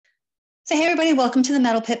So, hey, everybody, welcome to the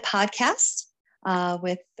Metal Pit podcast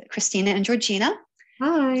with Christina and Georgina.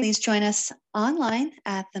 Hi. Please join us online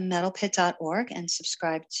at themetalpit.org and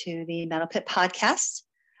subscribe to the Metal Pit podcast.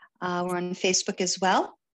 We're on Facebook as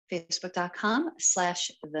well,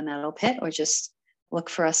 facebook.com/themetalpit, or just look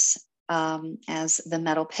for us as the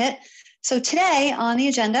Metal Pit. So today on the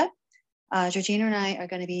agenda, Georgina and I are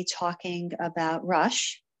going to be talking about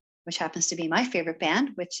Rush, which happens to be my favorite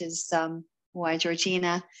band, which is why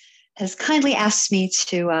Georgina has kindly asked me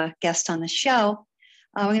to guest on the show.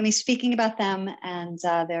 We're going to be speaking about them and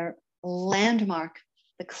their landmark,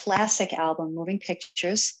 the classic album, Moving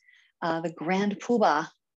Pictures, the grand poobah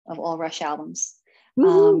of all Rush albums.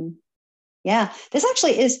 This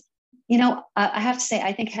actually is, I have to say,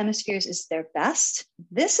 I think Hemispheres is their best.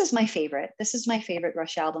 This is my favorite. This is my favorite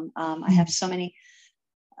Rush album. I have so many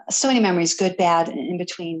memories, good, bad, in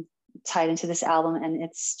between, tied into this album, and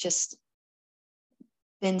it's just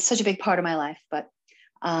been such a big part of my life. But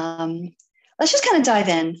let's just kind of dive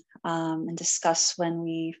in and discuss when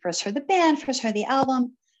we first heard the band, first heard the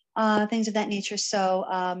album, things of that nature. So,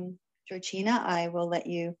 Georgina, I will let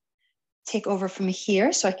you take over from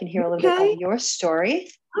here so I can hear a little bit of your story.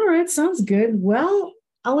 All right, sounds good. Well,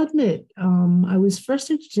 I'll admit, I was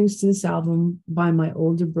first introduced to this album by my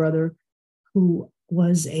older brother, who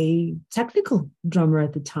was a technical drummer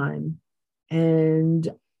at the time. And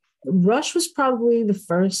Rush was probably the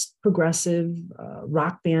first progressive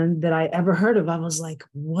rock band that I ever heard of. I was like,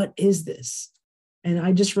 what is this? And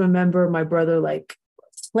I just remember my brother like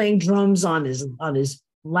playing drums on his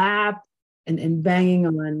lap and banging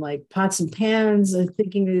on like pots and pans,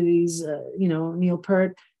 thinking of these, Neil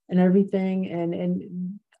Peart and everything.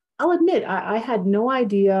 And I'll admit, I had no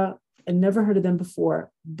idea and never heard of them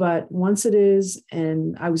before. But once it is,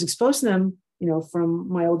 and I was exposed to them, from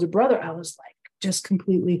my older brother, I was like, just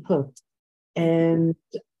completely hooked. And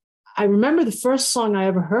I remember the first song I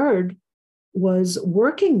ever heard was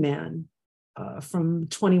Working Man from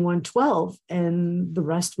 2112, and the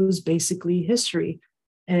rest was basically history.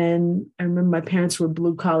 And I remember my parents were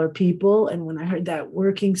blue collar people, and when I heard that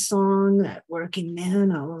Working song, that Working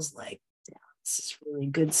Man, I was like, yeah, this is really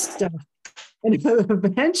good stuff. And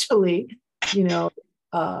eventually,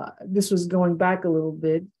 this was going back a little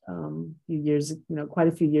bit, quite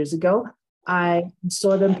a few years ago. I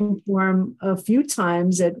saw them perform a few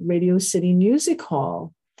times at Radio City Music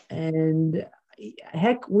Hall. And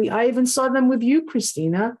heck, I even saw them with you,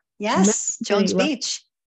 Christina. Yes, Jones Beach.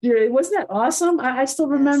 Wasn't that awesome? I still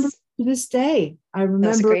remember to this day. I remember. That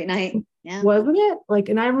was a great night. Yeah. Wasn't it?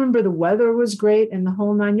 And I remember the weather was great and the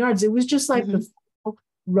whole 9 yards. It was just like the full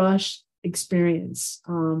Rush experience.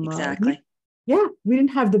 Exactly. We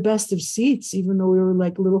didn't have the best of seats, even though we were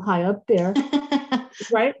like a little high up there.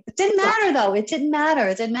 Right? It didn't matter though. It didn't matter.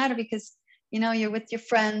 It didn't matter because, you're with your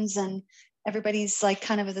friends and everybody's like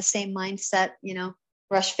kind of with the same mindset,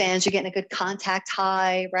 Rush fans, you're getting a good contact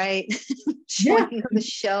high, right? Showing the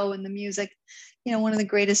show and the music, one of the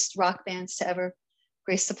greatest rock bands to ever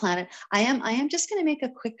grace the planet. I am just going to make a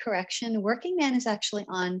quick correction. Working Man is actually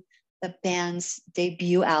on the band's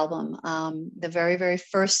debut album, the very, very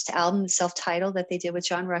first album, self-titled, that they did with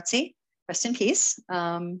John Rutsey. Rest in peace.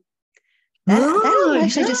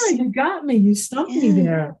 You got me. You stumped me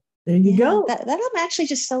there. There you go. That album actually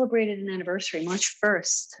just celebrated an anniversary, March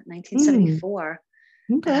 1st, 1974.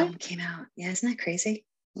 Okay. That album came out. Yeah, isn't that crazy?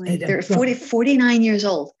 They're 49 years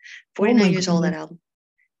old. 49 years old, that album.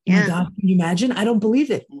 Yeah. Oh my God, can you imagine? I don't believe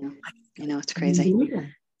it. It's crazy.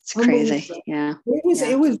 It's crazy. Yeah.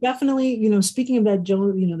 It was definitely, speaking of that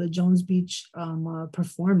the Jones Beach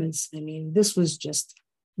performance, I mean, this was just,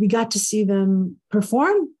 we got to see them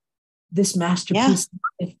perform this masterpiece.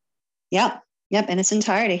 Yep. In its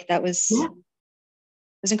entirety. That was, it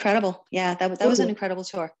was incredible. Yeah. That was an incredible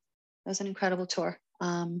tour.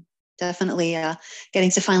 Definitely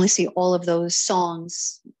getting to finally see all of those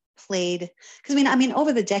songs played. Because I mean,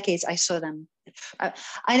 over the decades, I saw them. I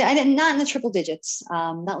did not in the triple digits.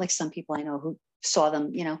 Not like some people I know who saw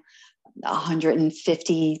them,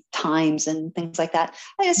 150 times and things like that.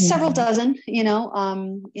 I guess several dozen, in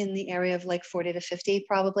the area of like 40 to 50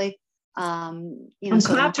 probably. I'm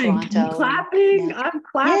clapping. I'm clapping.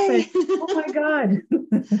 Oh my God.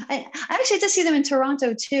 I actually did see them in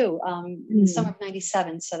Toronto too, in the summer of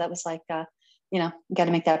 97. So that was like, you got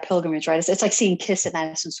to make that pilgrimage, right? It's like seeing Kiss at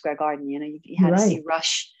Madison Square Garden. You had to see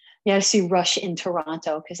Rush. You had to see Rush in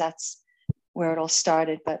Toronto because that's where it all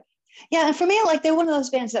started. But yeah, and for me, like they're one of those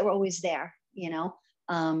bands that were always there, in the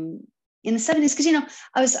 70s, because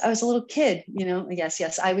I was a little kid,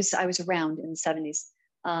 yes, I was around in the 70s.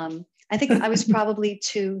 I think I was probably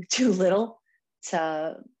too little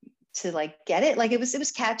to to like get it. Like it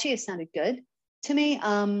was catchy. It sounded good to me.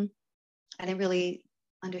 I didn't really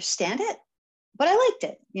understand it, but I liked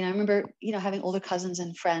it. I remember, having older cousins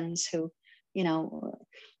and friends who,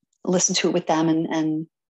 listened to it with them and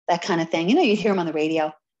that kind of thing. You'd hear them on the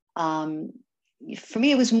radio. For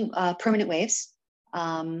me, it was Permanent Waves.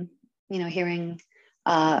 Hearing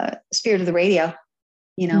Spirit of the Radio,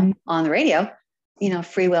 on the radio,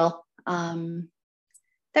 Free Will.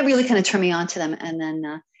 That really kind of turned me on to them. And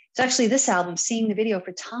then it's actually this album, seeing the video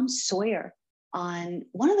for Tom Sawyer on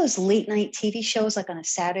one of those late night TV shows, like on a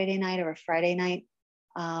Saturday night or a Friday night.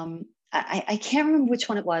 I can't remember which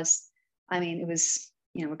one it was. I mean, it was,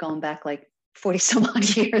 we're going back like 40 some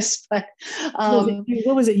odd years, but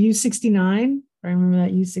what was it? U69? I remember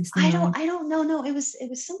that U69. I don't know. No, it was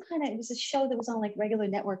some kind of, it was a show that was on like regular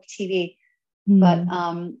network TV. But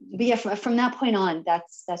yeah, from that point on,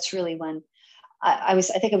 that's really when I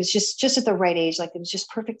think I was just at the right age. Like it was just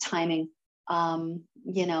perfect timing. Coming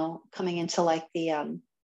into like the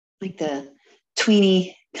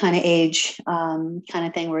tweeny kind of age, kind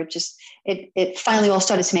of thing, where it finally all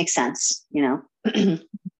started to make sense, and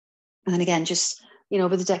then again, just,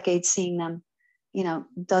 over the decades, seeing them,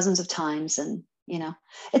 dozens of times. And,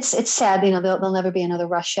 it's sad, there'll never be another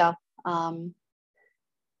Rush show,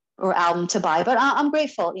 or album to buy, but I'm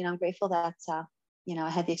grateful, I'm grateful that, I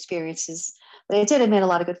had the experiences, but I did. I made a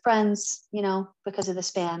lot of good friends, because of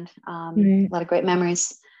this band, a lot of great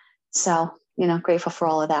memories. So, grateful for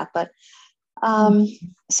all of that. But,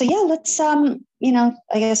 so yeah, let's, I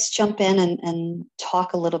guess jump in and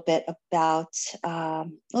talk a little bit about, a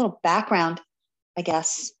little background, I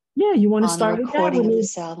guess. Yeah. You want to start with recording of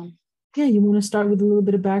this album. Yeah. You want to start with a little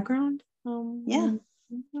bit of background? Yeah.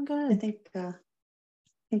 Okay. I think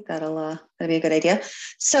that'll be a good idea.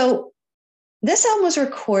 So this album was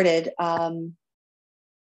recorded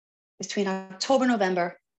between October,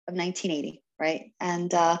 November of 1980, right?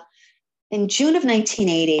 And in June of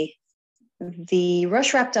 1980, the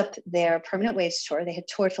Rush wrapped up their Permanent Waves tour. They had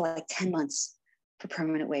toured for like 10 months for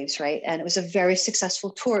Permanent Waves, right? And it was a very successful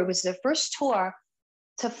tour. It was their first tour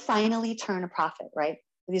to finally turn a profit, right?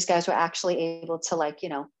 These guys were actually able to, like,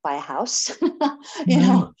 buy a house,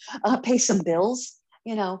 pay some bills.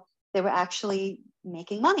 They were actually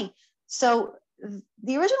making money. So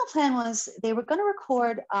the original plan was they were going to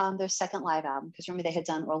record their second live album, because remember they had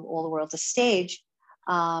done All the World's a Stage.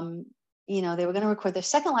 They were going to record their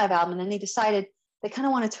second live album, and then they decided they kind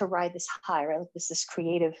of wanted to ride this high, right? Like this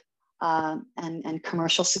creative and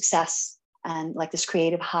commercial success, and like this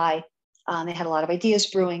creative high. They had a lot of ideas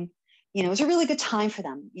brewing. It was a really good time for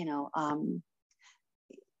them.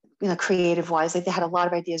 Creative wise, like they had a lot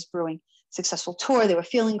of ideas brewing. Successful tour, they were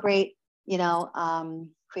feeling great.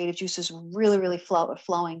 Creative juices were really, really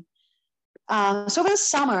flowing. So over the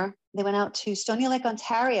summer, they went out to Stony Lake,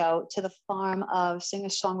 Ontario, to the farm of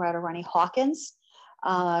singer-songwriter Ronnie Hawkins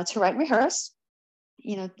to write and rehearse.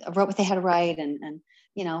 Wrote what they had to write, and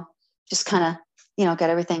just kind of, got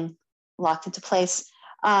everything locked into place.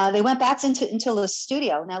 They went back into the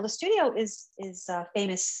studio. Now, the studio is a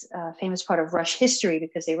famous part of Rush history,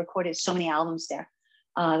 because they recorded so many albums there.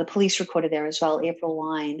 The Police recorded there as well. April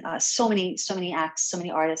Wine, so many acts, so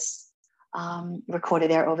many artists recorded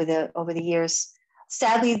there over the years.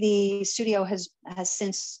 Sadly, the studio has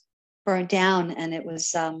since burned down, and it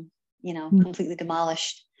was completely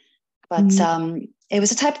demolished. But it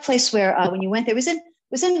was a type of place where when you went there, it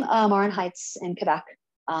was in Marin Heights in Quebec,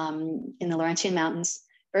 in the Laurentian Mountains.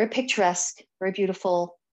 Very picturesque, very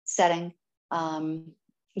beautiful setting.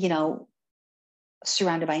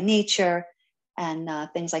 Surrounded by nature and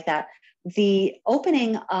things like that. The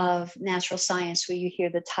opening of Natural Science, where you hear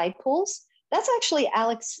the tide pools, that's actually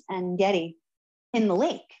Alex and Getty in the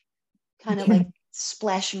lake, kind of like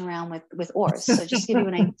splashing around with oars. So just to give you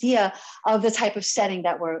an idea of the type of setting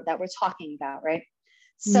that we're talking about, right?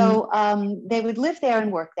 So they would live there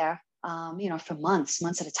and work there, for months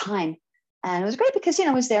at a time. And it was great because,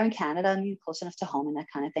 it was there in Canada and close enough to home and that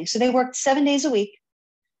kind of thing. So they worked 7 days a week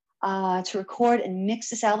to record and mix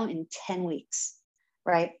this album in 10 weeks,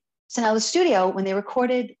 right? So now the studio, when they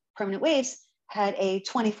recorded Permanent Waves, had a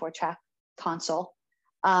 24-track console.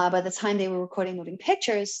 By the time they were recording Moving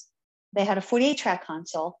Pictures, they had a 48-track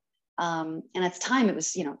console. And at the time it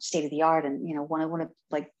was, state of the art, and, one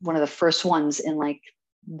of the first ones in like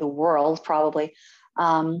the world, probably.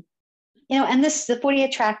 And the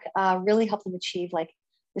 48-track really helped them achieve like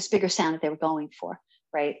this bigger sound that they were going for,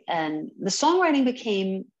 right? And the songwriting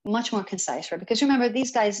became much more concise, right? Because remember,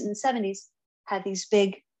 these guys in the 70s had these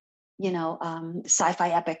big, sci-fi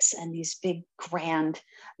epics and these big, grand,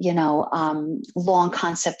 long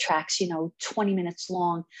concept tracks, 20 minutes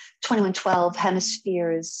long, 2112,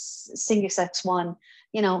 Hemispheres, Sing X1,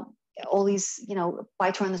 all these,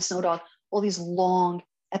 By Tor and the Snow Dog, all these long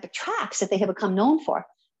epic tracks that they have become known for.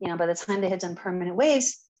 By the time they had done Permanent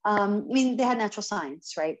Waves, they had Natural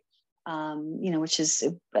Science, right? Which is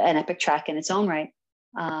an epic track in its own right.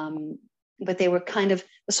 But they were the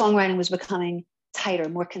songwriting was becoming tighter,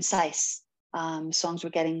 more concise. Songs were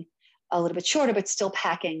getting a little bit shorter, but still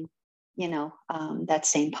packing, that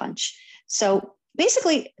same punch. So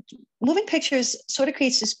basically, Moving Pictures sort of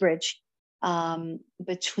creates this bridge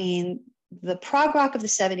between the prog rock of the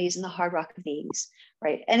 70s and the hard rock of the 80s,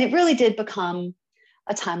 right? And it really did become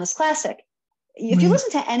a timeless classic. If you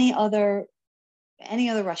listen to any other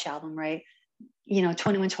Rush album, right?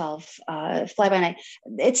 2112, Fly By Night,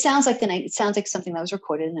 it sounds like something that was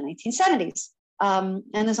recorded in the 1970s. And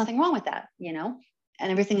there's nothing wrong with that, and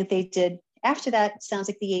everything that they did after that sounds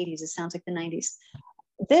like the 80s. It sounds like the 90s.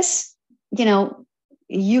 This,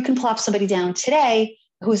 you can plop somebody down today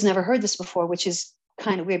who's never heard this before, which is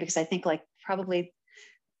kind of weird because I think probably,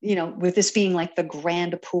 with this being like the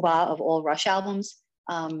grand poobah of all Rush albums,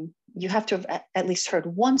 you have to have at least heard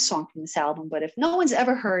one song from this album. But if no one's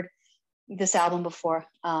ever heard this album before,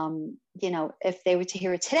 if they were to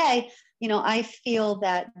hear it today, I feel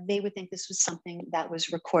that they would think this was something that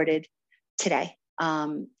was recorded today.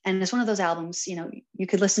 And it's one of those albums, you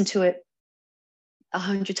could listen to it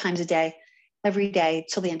 100 times a day, every day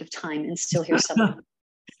till the end of time and still hear something.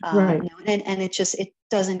 Right. And it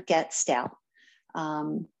doesn't get stale.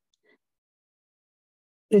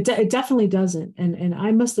 It definitely doesn't. And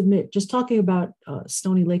I must admit, just talking about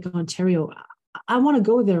Stony Lake, Ontario, I want to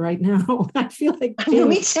go there right now. I feel like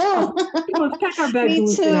me too. Let's pack our bags.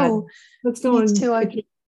 Me too. Let's go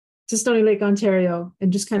to Stony Lake, Ontario,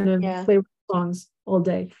 and just kind of play songs all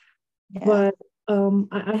day. Yeah. But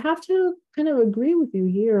I have to kind of agree with you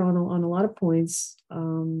here on a lot of points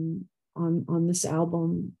on this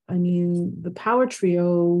album. I mean, the Power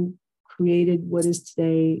Trio created what is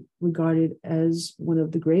today regarded as one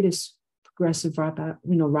of the greatest progressive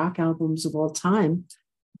rock albums of all time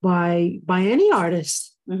by any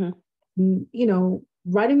artist. Mm-hmm.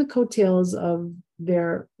 Riding the coattails of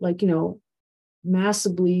their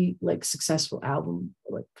massively successful album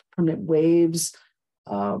like Permanent Waves.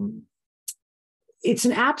 It's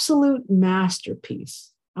an absolute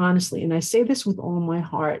masterpiece, honestly, and I say this with all my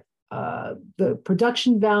heart. The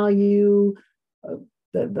production value,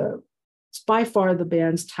 it's by far the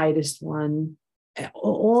band's tightest one.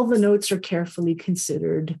 All the notes are carefully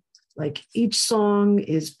considered. Each song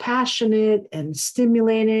is passionate and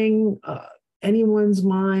stimulating anyone's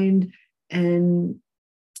mind, and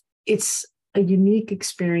it's a unique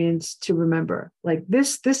experience to remember.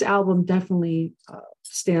 This album definitely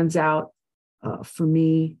stands out for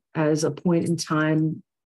me as a point in time,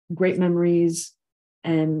 great memories,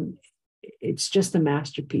 and it's just a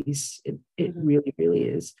masterpiece. It really, really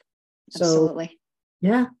is. Absolutely. So,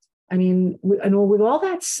 yeah. I mean, with all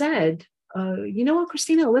that said, you know what,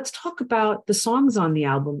 Christina, let's talk about the songs on the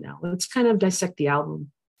album now. Let's kind of dissect the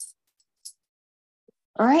album.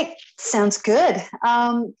 All right. Sounds good.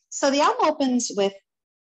 So the album opens with,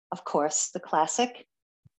 of course, the classic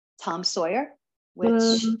Tom Sawyer,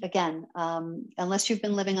 which again, unless you've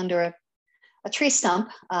been living under a tree stump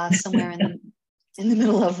somewhere in the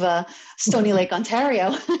middle of Stony Lake,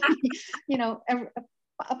 Ontario,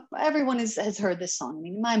 everyone has heard this song. I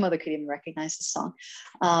mean, my mother could even recognize the song.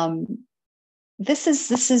 This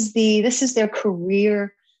is their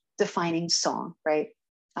career defining song, right?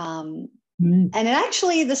 And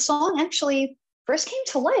the song actually first came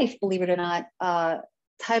to life, believe it or not,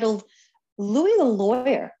 titled Louis the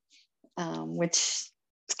Lawyer, which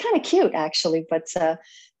is kind of cute actually, but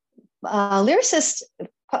lyricist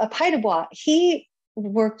Pi Dubois, he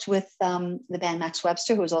worked with the band Max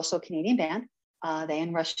Webster, who was also a Canadian band. They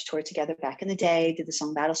and Rush toured together back in the day, did the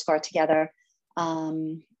song Battle Scar together,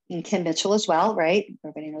 and Kim Mitchell as well, right?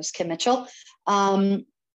 Everybody knows Kim Mitchell.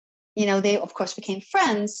 They of course became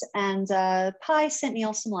friends, and Pi sent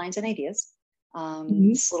Neil some lines and ideas.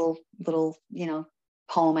 This little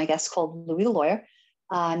poem, I guess, called Louis the Lawyer.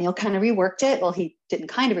 Neil kind of reworked it. Well, he didn't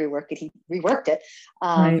kind of rework it, he reworked it.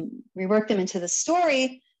 Reworked him into the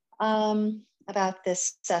story about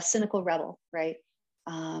this cynical rebel, right?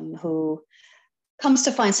 Who comes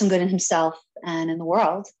to find some good in himself and in the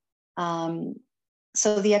world.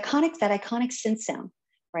 So that iconic synth sound,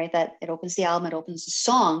 right? That it opens the album, it opens the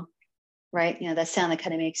song, right? That sound that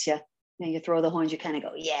kind of makes you throw the horns, you kind of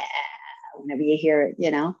go, yeah, whenever you hear it,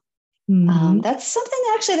 That's something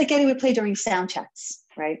actually that Geddy would play during sound checks,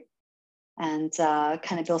 right? and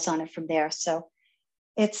kind of builds on it from there. So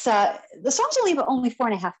it's the song's only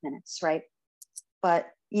 4.5 minutes, right? But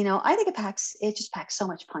I think it just packs so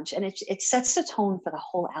much punch, and it sets the tone for the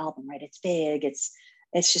whole album, right? It's big, it's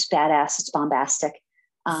just badass, it's bombastic.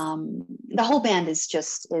 The whole band is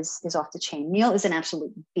off the chain. Neil is an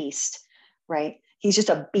absolute beast, right? He's just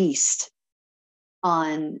a beast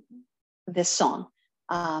on this song.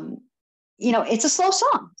 It's a slow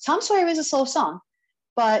song. Tom Sawyer is a slow song,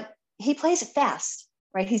 but he plays it fast,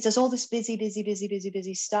 right? He does all this busy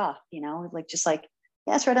stuff, just like,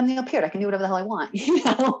 yeah, that's right, I'm Neil Peart, I can do whatever the hell I want.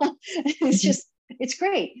 It's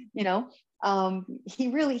great. He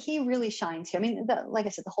really shines here. I mean, like I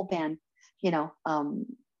said, the whole band,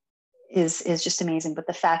 is just amazing. But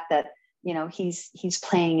the fact that, he's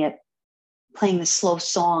playing the slow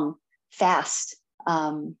song fast,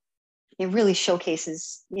 it really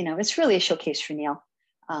showcases, it's really a showcase for Neil.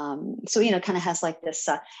 So kind of has like this,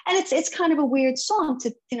 and it's kind of a weird song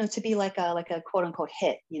to be like a quote unquote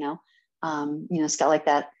hit. It's got like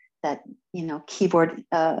that keyboard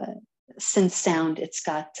synth sound. It's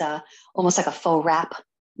got almost like a faux rap,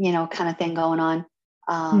 kind of thing going on.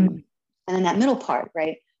 And then that middle part,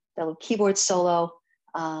 right, the little keyboard solo.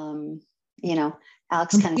 Alex kind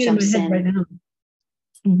of jumps in. Right now.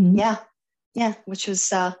 Mm-hmm. Yeah, which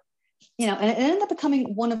was. And it ended up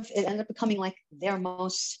becoming like their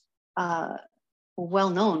most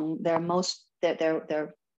well-known, their most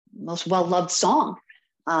well-loved song.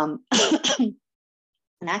 And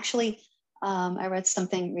actually, I read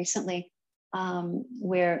something recently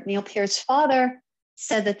where Neil Peart's father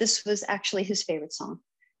said that this was actually his favorite song,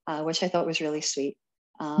 which I thought was really sweet.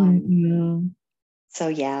 So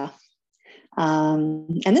yeah.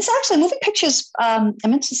 And this actually, Moving Pictures, I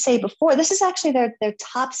meant to say before, this is actually their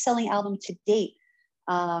top selling album to date.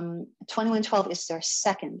 2112 is their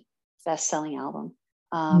second best selling album.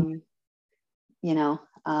 I didn't know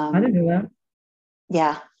that.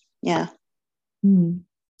 Yeah.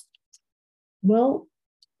 Well,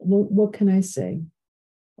 what can I say,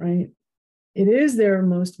 right? It is their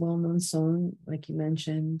most well-known song, like you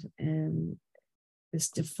mentioned, and this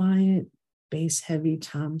defiant, bass-heavy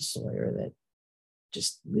Tom Sawyer that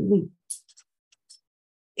just really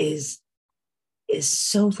is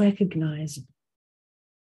so recognizable.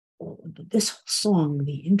 This whole song,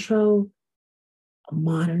 the intro, a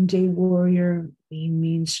modern day warrior,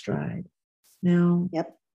 mean stride. Now,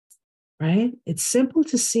 yep. Right? It's simple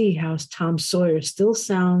to see how Tom Sawyer still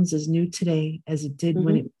sounds as new today as it did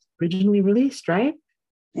when it was originally released, right?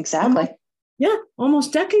 Exactly.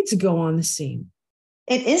 Almost decades ago on the scene.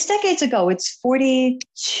 It is decades ago. It's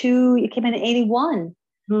 42. It came in 81.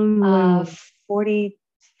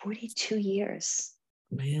 42 years.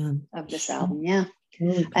 Man. Of this album. Yeah.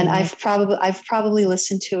 Really cool. And I've probably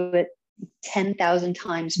listened to it 10,000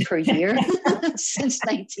 times per year since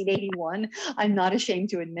 1981. I'm not ashamed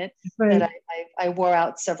to admit that I wore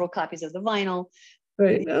out several copies of the vinyl.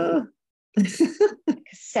 Right.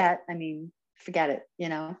 Cassette. I mean, forget it,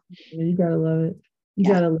 Yeah, you gotta love it. You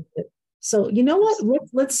gotta love it. So you know what?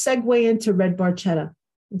 Let's segue into Red Barchetta.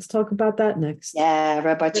 Let's talk about that next. Yeah,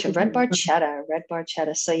 Red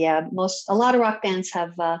Barchetta. So yeah, a lot of rock bands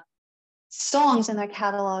have songs in their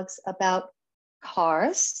catalogs about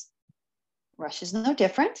cars. Rush is no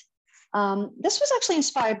different. This was actually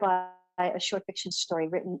inspired by a short fiction story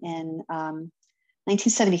written in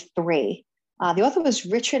 1973. The author was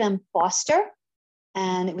Richard M. Foster,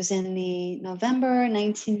 and it was in the November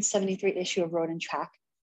 1973 issue of Road and Track.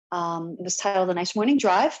 It was titled A Nice Morning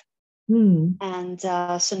Drive. And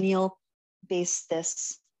so Neil based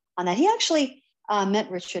this on that. He actually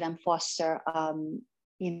met Richard M. Foster.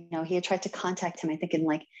 He had tried to contact him, I think in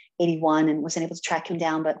like 81, and wasn't able to track him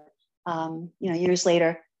down. But, years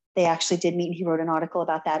later, they actually did meet, and he wrote an article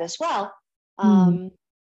about that as well.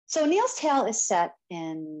 So Neil's tale is set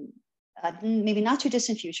in maybe not too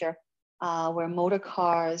distant future, where motor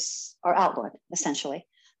cars are outlawed, essentially.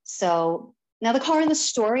 So now the car in the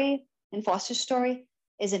story, in Foster's story,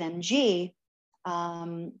 is an MG,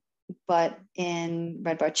 but in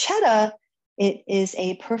Red Barchetta, it is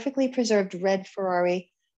a perfectly preserved red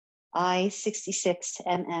Ferrari I-66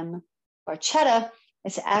 MM Barchetta.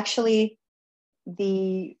 It should actually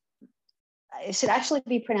be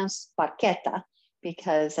pronounced Barchetta,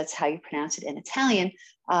 because that's how you pronounce it in Italian.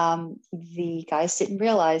 The guys didn't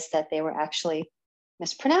realize that they were actually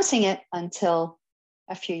mispronouncing it until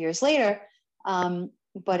a few years later.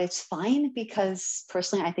 But it's fine, because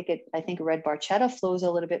personally, I think Red Barchetta flows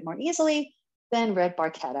a little bit more easily than Red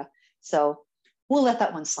Barchetta. So we'll let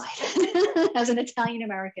that one slide. As an Italian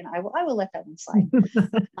American, I will let that one slide.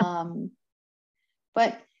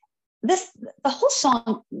 But the whole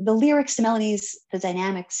song, the lyrics, the melodies, the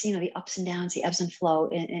dynamics, the ups and downs, the ebbs and flow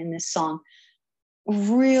in this song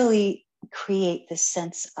really create this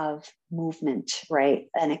sense of movement, right?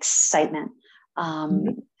 And excitement.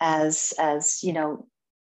 As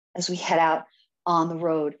we head out on the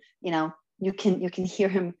road, you can hear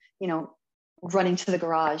him, running to the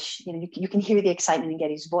garage. You can hear the excitement in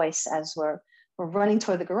Getty's voice as we're running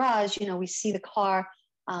toward the garage. We see the car,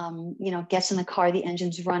 gets in the car, the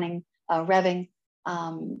engine's running, revving,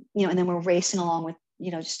 and then we're racing along with,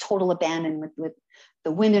 just total abandon with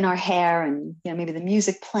the wind in our hair and, maybe the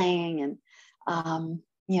music playing and,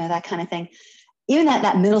 that kind of thing. Even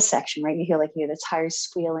that middle section, right? You hear the tires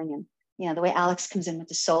squealing and, the way Alex comes in with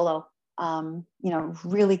the solo,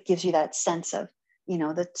 really gives you that sense of,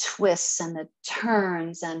 the twists and the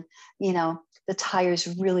turns and, the tires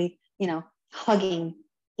really, hugging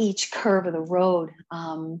each curve of the road,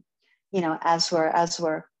 as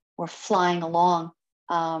we're flying along.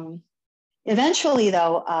 Eventually,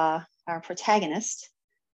 though, our protagonist,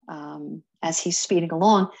 as he's speeding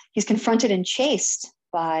along, he's confronted and chased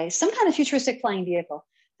by some kind of futuristic flying vehicle.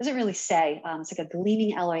 Doesn't really say. It's like a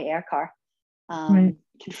gleaming alloy air car, Right.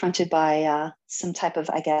 confronted by some type of,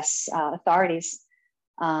 I guess, authorities.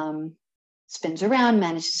 Spins around,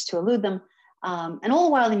 manages to elude them. And all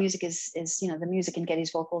the while the music is the music and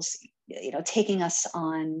Getty's vocals, taking us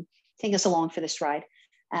along for this ride.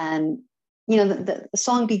 And, the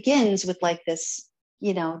song begins with this,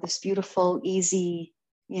 this beautiful, easy,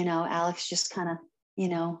 Alex just kind of,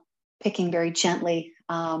 picking very gently,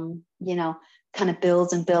 kind of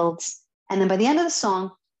builds and builds. And then by the end of the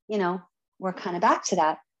song, we're kind of back to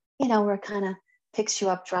that, where it kind of picks you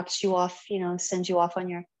up, drops you off, sends you off on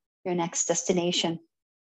your next destination.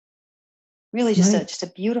 Really just a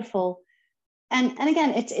beautiful, and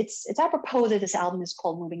again, it's apropos that this album is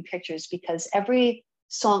called Moving Pictures, because every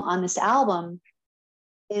song on this album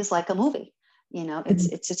is like a movie. It's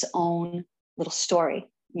its own little story,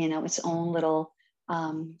 its own little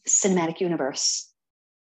cinematic universe.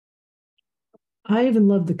 I even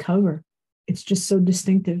love the cover. It's just so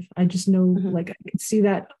distinctive. I just know, I can see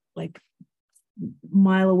that a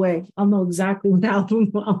mile away. I'll know exactly what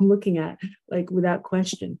album I'm looking at, without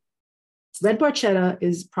question. Red Barchetta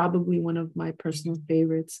is probably one of my personal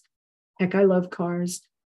favorites. Heck, I love cars.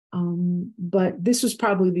 But this was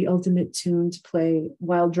probably the ultimate tune to play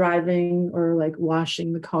while driving or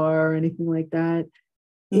washing the car or anything like that.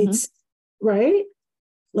 It's right.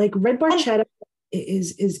 Red Barchetta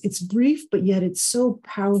is it's brief, but yet it's so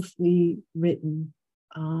powerfully written.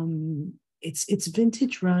 It's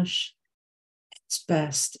vintage Rush. It's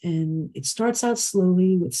best, and it starts out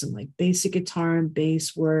slowly with some basic guitar and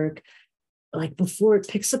bass work, before it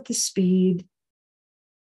picks up the speed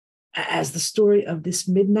as the story of this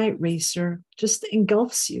midnight racer just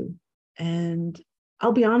engulfs you. And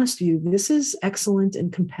I'll be honest with you, this is excellent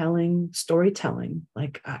and compelling storytelling.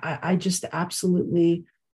 I just absolutely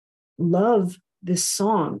love this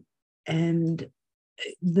song, and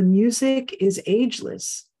the music is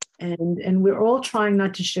ageless. And we're all trying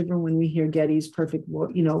not to shiver when we hear Getty's perfect,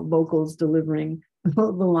 vocals delivering the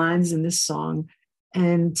lines in this song.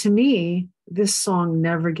 And to me, this song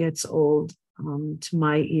never gets old to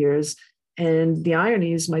my ears. And the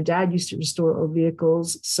irony is, my dad used to restore old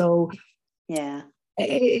vehicles, so yeah,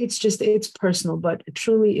 it's personal, but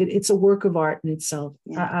truly, it's a work of art in itself.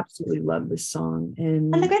 Yeah. I absolutely love this song.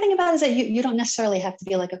 And the great thing about it is that you don't necessarily have to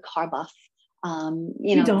be a car buff,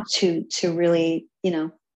 to really,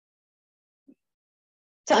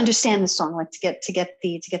 to understand the song, to get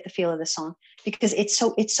the feel of the song, because it's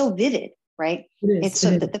so vivid, right? It's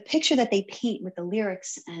so the picture that they paint with the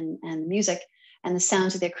lyrics and the music and the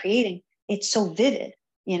sounds that they're creating, it's so vivid.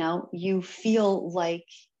 You feel I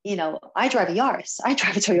drive a Yaris, I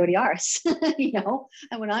drive a Toyota Yaris,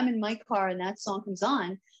 and when I'm in my car and that song comes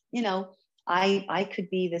on, I could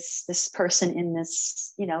be this person in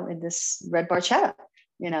this, in this Red Barchetta,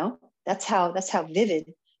 that's how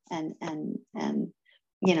vivid and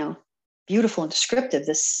beautiful and descriptive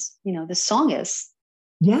this song is.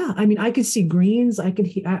 Yeah, I mean, I could see greens, I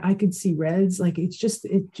could see reds.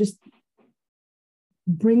 It just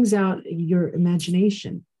brings out your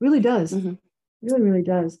imagination. Really does. Really, really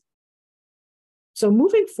does. So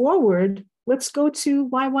moving forward, let's go to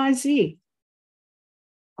YYZ.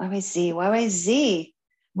 YYZ.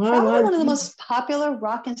 Probably one of the most popular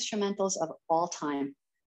rock instrumentals of all time.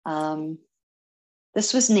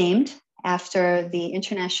 This was named after the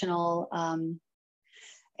International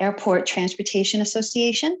Airport Transportation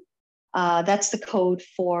Association. That's the code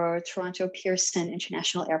for Toronto Pearson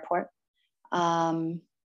International Airport.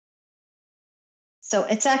 So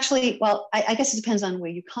it's actually, well, I guess it depends on where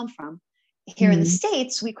you come from. Here in the Mm.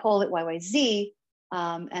 States, we call it YYZ,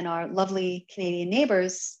 and our lovely Canadian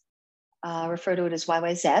neighbors refer to it as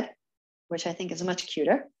YYZ, which I think is much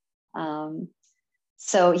cuter.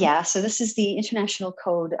 So yeah, so this is the international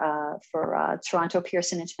code for Toronto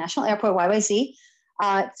Pearson International Airport, YYZ.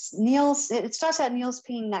 It starts out Neil's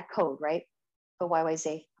pinging that code, right? For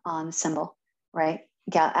YYZ on the symbol, right?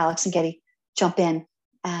 Alex and Getty jump in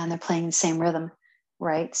and they're playing the same rhythm,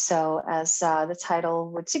 right? So as the title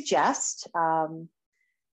would suggest, we're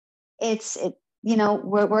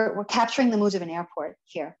capturing the moods of an airport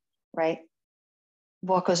here, right?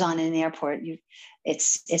 What goes on in an airport?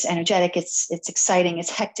 It's energetic, it's exciting, it's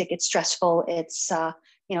hectic, it's stressful, it's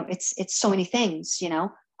it's so many things.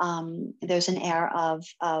 There's an air of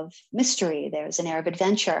mystery. There's an air of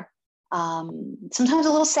adventure. Sometimes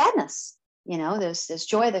a little sadness. There's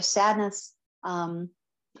joy, there's sadness.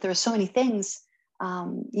 There are so many things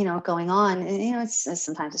going on, and it's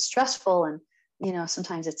sometimes it's stressful, and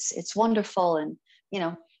sometimes it's wonderful, and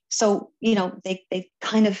so they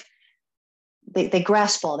kind of they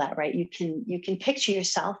grasp all that, right? You can picture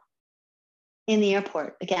yourself in the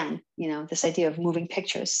airport again. This idea of moving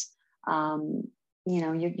pictures.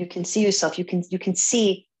 You can see yourself. You can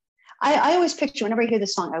see. I always picture, whenever I hear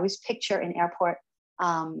this song, I always picture an airport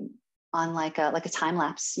on like a time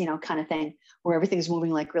lapse, kind of thing, where everything's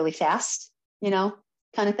moving like really fast, kind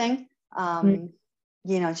of thing.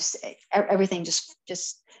 Just everything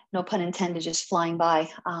just no pun intended, just flying by,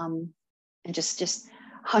 and just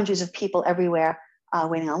hundreds of people everywhere,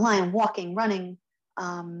 waiting online, walking, running,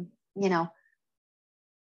 all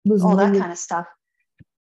that kind of stuff.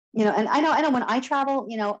 And I know when I travel,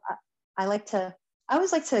 I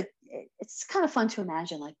always like to, it's kind of fun to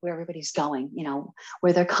imagine like where everybody's going,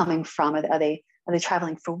 where they're coming from. Are they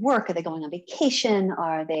traveling for work? Are they going on vacation?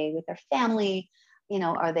 Are they with their family?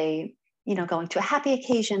 Are they, going to a happy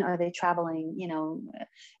occasion? Are they traveling,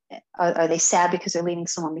 are they sad because they're leaving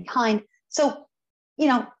someone behind? So,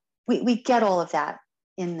 we get all of that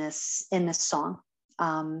in this song.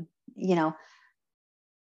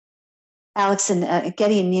 Alex and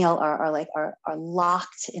Getty and Neil are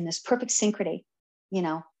locked in this perfect synchrony.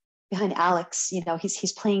 Behind Alex,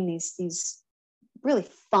 he's playing these really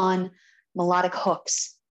fun melodic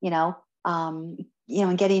hooks. And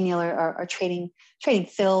Getty and Neil are trading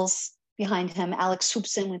fills behind him. Alex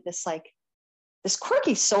swoops in with this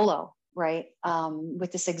quirky solo, right?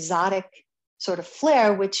 With this exotic sort of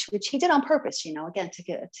flair, which he did on purpose. Again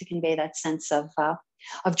to convey that sense of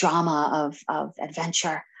drama, of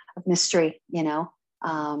adventure, of mystery, right?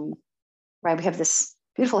 We have this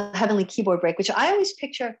beautiful heavenly keyboard break, which I always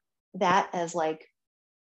picture that as like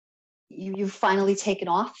you've finally taken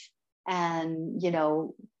off, and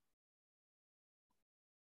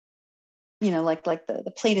like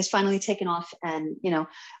the plane is finally taken off, and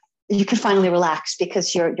you can finally relax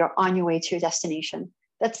because you're on your way to your destination.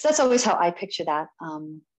 That's always how I picture that.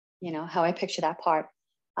 How I picture that part.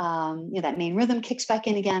 That main rhythm kicks back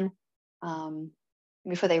in again.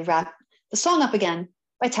 Before they wrap the song up again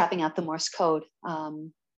by tapping out the Morse code.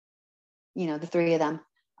 The three of them,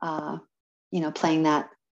 playing that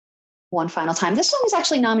one final time. This song was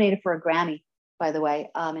actually nominated for a Grammy, by the way,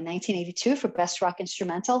 in 1982 for Best Rock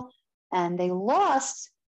Instrumental. And they lost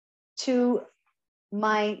to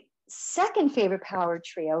my second favorite power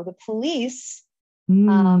trio, The Police,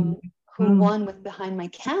 who won with Behind My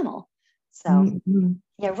Camel. So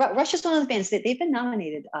yeah, Rush is one of the bands that they've been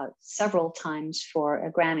nominated several times for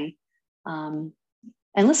a Grammy. And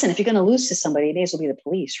listen, if you're going to lose to somebody, it may as well be The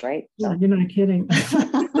Police, right? So. You're not kidding.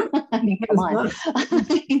 I mean, come on.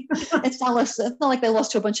 It's not like they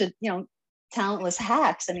lost to a bunch of talentless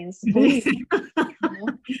hacks. I mean, it's The Police.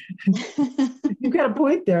 You've got a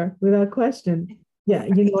point there, without question. Yeah,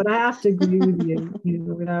 and I have to agree with you,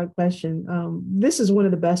 without question. This is one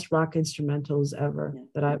of the best rock instrumentals ever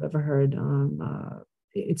that I've ever heard.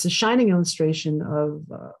 It's a shining illustration of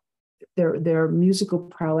their musical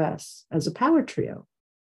prowess as a power trio.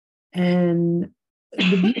 And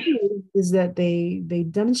the beauty is that they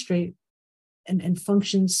demonstrate and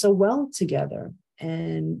function so well together.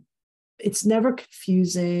 And it's never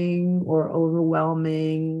confusing or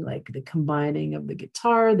overwhelming, like the combining of the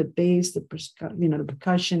guitar, the bass, the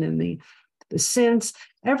percussion, and the synths.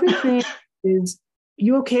 Everything is.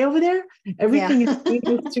 You okay over there? Everything is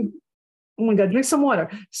seamless to. Oh my God! Drink some water.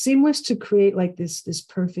 Seamless to create like this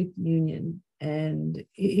perfect union. And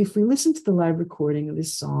if we listen to the live recording of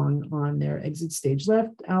this song on their Exit Stage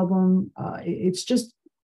Left album, it's just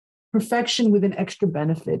perfection with an extra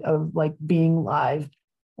benefit of like being live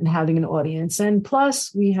and having an audience. And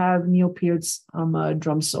plus we have Neil Peart's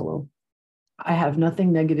drum solo I have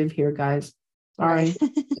nothing negative here, guys. Right.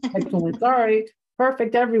 Sorry. Excellent. Sorry.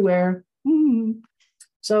 Perfect everywhere.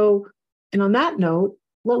 So, and on that note,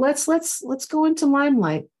 let's go into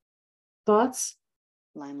Limelight. Thoughts?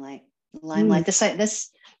 Limelight. Limelight.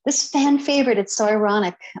 This fan favorite. It's so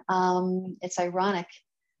ironic. It's ironic.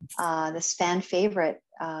 This fan favorite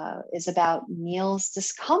is about Neil's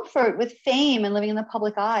discomfort with fame and living in the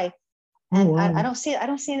public eye, and Oh, wow. I don't see it. I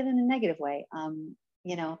don't see it in a negative way.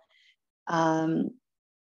 Neil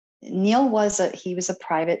he was a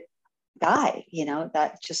private guy.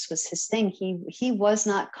 That just was his thing. He was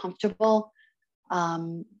not comfortable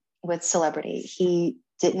with celebrity. He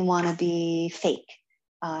didn't want to be fake.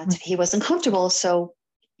 He wasn't comfortable, so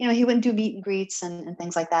he wouldn't do meet and greets and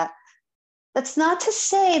things like that. That's not to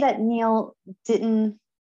say that Neil didn't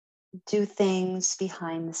do things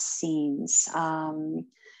behind the scenes.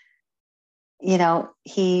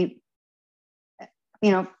 He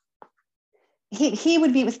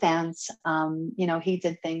would meet with fans. He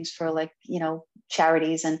did things for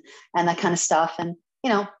charities and that kind of stuff. And,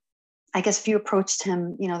 I guess if you approached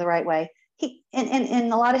him, the right way, he,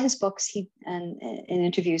 in a lot of his books, and in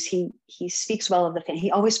interviews, he speaks well of the fans.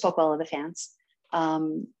 He always spoke well of the fans.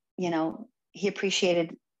 He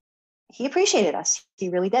appreciated us. He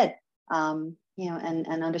really did. And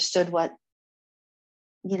understood what,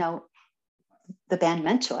 the band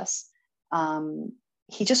meant to us.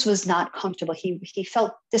 He just was not comfortable. He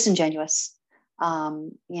felt disingenuous,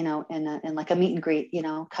 in like a meet and greet,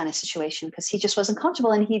 kind of situation, because he just wasn't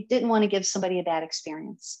comfortable and he didn't want to give somebody a bad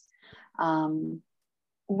experience,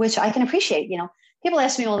 which I can appreciate. People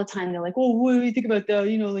ask me all the time, they're like, "Oh, what do you think about that?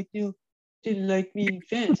 You didn't like meeting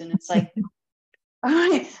fans," and it's like, all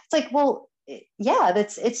right, it's like, well, yeah,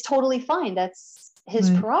 it's totally fine. That's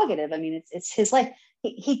his prerogative. I mean, it's his life.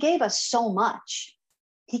 He gave us so much.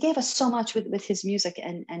 He gave us so much with his music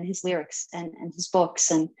and his lyrics and his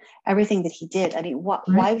books and everything that he did. I mean,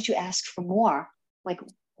 why would you ask for more? Like,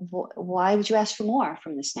 why would you ask for more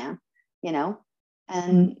from this man?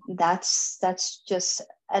 And that's just,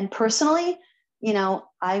 and personally,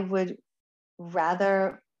 I would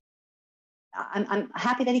rather, I'm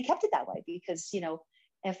happy that he kept it that way, because,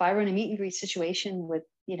 if I were in a meet and greet situation with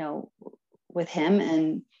him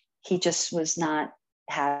and he just was not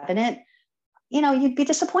having it, you'd be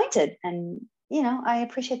disappointed. And, I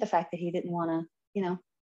appreciate the fact that he didn't want to,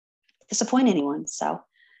 disappoint anyone. So,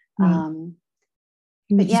 but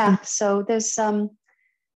yeah, so there's,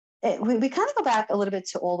 we kind of go back a little bit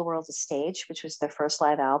to All the World's a Stage, which was their first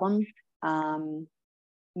live album,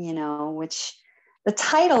 which the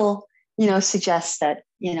title, suggests that,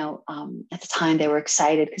 at the time they were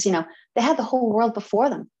excited because, they had the whole world before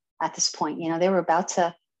them at this point. They were about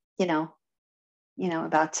to,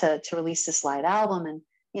 about to release this live album, and,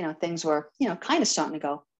 things were, kind of starting to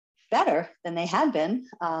go better than they had been,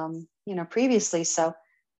 previously. So,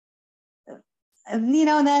 and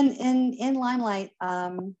then in Limelight,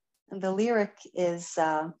 the lyric is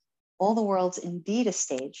 "All the world's indeed a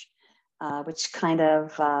stage," which kind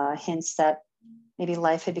of hints that maybe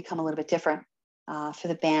life had become a little bit different for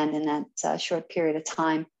the band in that short period of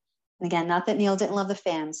time. And again, not that Neil didn't love the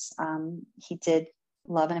fans. He did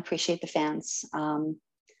love and appreciate the fans.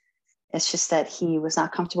 It's just that he was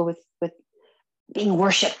not comfortable with being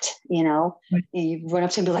worshipped. You run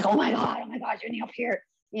up to him and be like, "Oh my God, you're Neil Peart."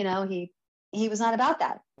 He was not about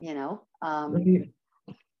that.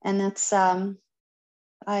 And that's I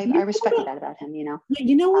respected that about him. You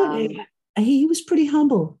know what? He was pretty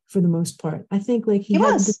humble for the most part. I think he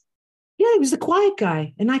was. He was the quiet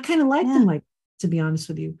guy, and I kind of liked him. To be honest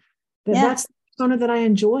with you, that's the persona that I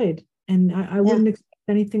enjoyed, and I wouldn't expect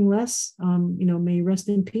anything less. May he rest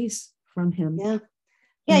in peace from him.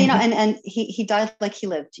 And he died like he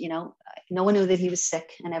lived. No one knew that he was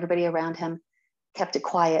sick, and everybody around him kept it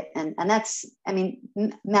quiet. And that's, I mean,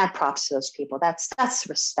 mad props to those people. That's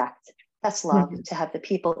respect. That's love, to have the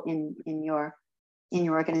people in your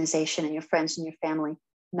organization and your friends and your family.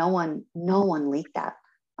 No one leaked that.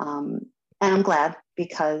 And I'm glad,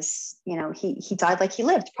 because, he died like he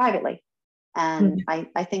lived, privately. And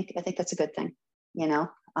I think that's a good thing,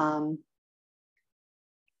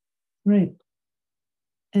 Right.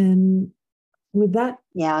 And with that,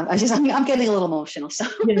 I'm getting a little emotional. So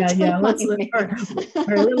let's all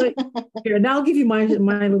right, here, now I'll give you my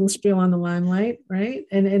little spiel on the Limelight, right?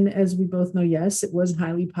 And as we both know, yes, it was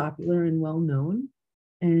highly popular and well known,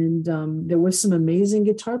 and there was some amazing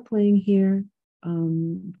guitar playing here,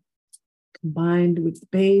 combined with the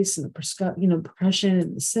bass and the percussion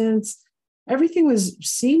and the synths. Everything was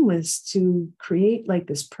seamless to create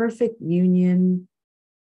this perfect union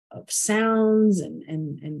of sounds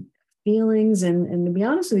and feelings. And to be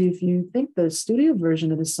honest with you, if you think the studio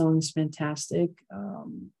version of the song is fantastic,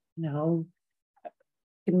 you know, I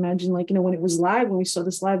can imagine, like, you know, when it was live, when we saw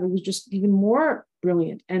this live, it was just even more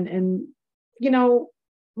brilliant. And you know,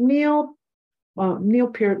 Neil Neil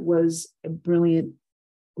Peart was a brilliant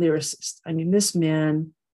lyricist. I mean, this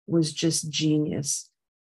man was just genius,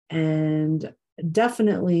 and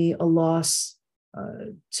definitely a loss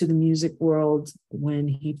to the music world when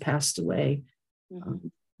he passed away,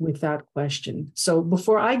 without question. So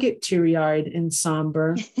before I get teary-eyed and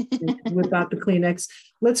somber without the Kleenex,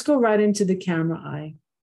 let's go right into The Camera Eye.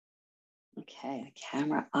 Okay, The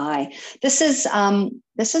Camera Eye. This is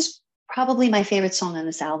probably my favorite song on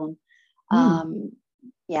this album.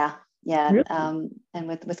 Yeah, Really? and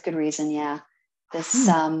with good reason. Yeah, this.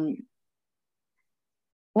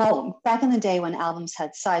 Well, back in the day when albums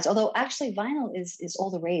had sides, although actually vinyl is all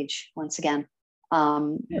the rage once again.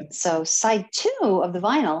 So side 2 of the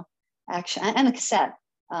vinyl, actually, and the cassette,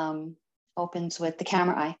 opens with The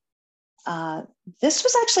Camera Eye. This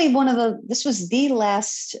was actually this was the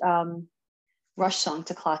last Rush song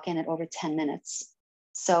to clock in at over 10 minutes.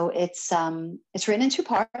 So it's written in 2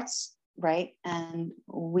 parts, right? And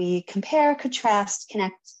we compare, contrast,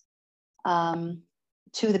 connect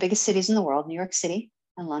to the biggest cities in the world, New York City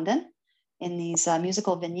and London, in these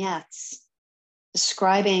musical vignettes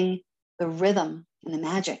describing the rhythm and the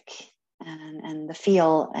magic and the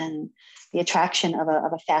feel and the attraction of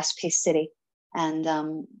a fast-paced city. And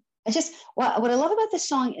what I love about this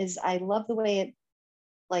song is I love the way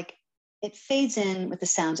it fades in with the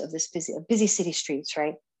sounds of this busy city streets,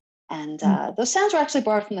 right? And those sounds were actually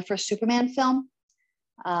borrowed from the first Superman film.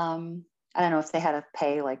 I don't know if they had to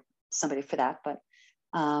pay like somebody for that, but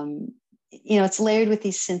you know, it's layered with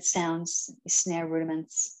these synth sounds, these snare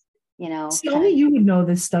rudiments, you know. See, only you would know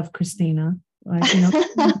this stuff, Christina. Like, you know,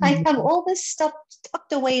 I have all this stuff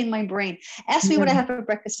tucked away in my brain. Ask me what I had for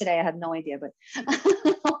breakfast today. I have no idea, but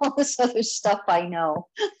all this other stuff I know.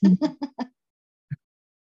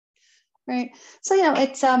 Right. So, you know,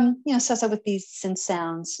 it's, you know, starts out with these synth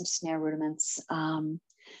sounds, some snare rudiments, you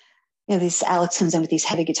know, these Alex comes in with these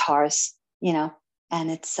heavy guitars, you know, and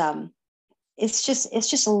it's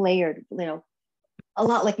just layered, you know, a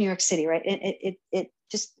lot like New York City, right? It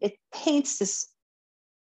paints this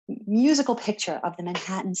musical picture of the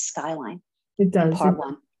Manhattan skyline. It does. In part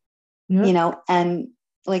 1, yep. You know, and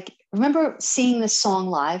like, remember seeing this song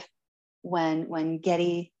live when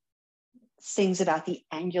Getty sings about the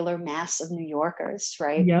angular mass of New Yorkers,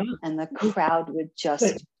 right? Yeah. And the crowd would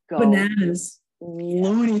just go bananas.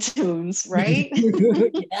 Looney Tunes, right?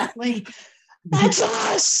 Yeah. Like, that's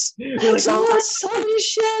us! That's us! Holy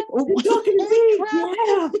shit!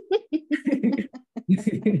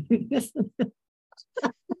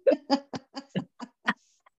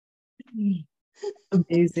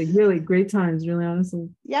 Amazing. Really great times, really, honestly.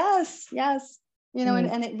 Yes. You know,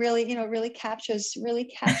 and it really, you know, really captures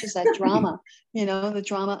that drama, you know, the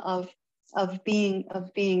drama of being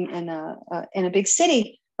in a big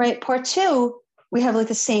city, right? Part 2, we have like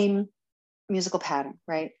the same musical pattern,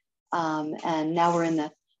 right? And now we're on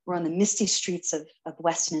the misty streets of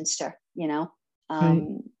Westminster, you know,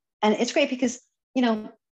 and it's great because, you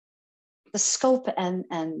know, the scope and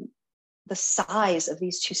the size of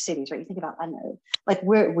these 2 cities, right? You think about, like,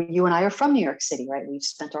 you and I are from New York City, right? We've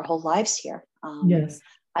spent our whole lives here. Yes.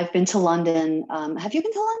 I've been to London. Have you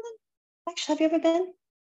been to London? Actually, have you ever been?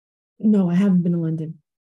 No, I haven't been to London.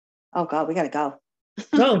 Oh God, we got to go.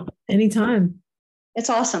 Go anytime. It's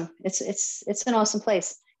awesome. It's an awesome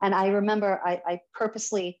place. And I remember I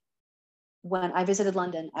purposely, when I visited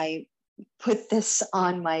London, I put this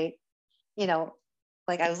on my, you know,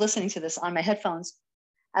 like I was listening to this on my headphones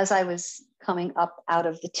as I was coming up out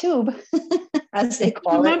of the tube, as they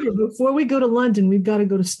call it. Remember, before we go to London, we've got to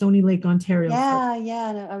go to Stony Lake, Ontario. Yeah.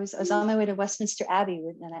 And I was on my way to Westminster Abbey,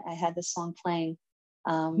 and I had this song playing.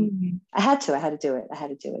 I had to do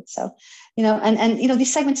it. So, you know, and you know,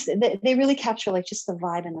 these segments, they really capture like just the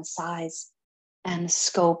vibe and the size and the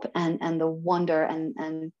scope and the wonder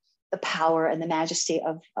and the power and the majesty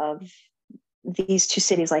of these 2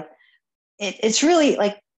 cities. Like it's really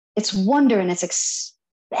like, it's wonder and its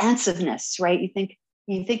expansiveness, right? You think,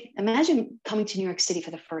 imagine coming to New York City for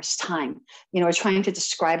the first time, you know, or trying to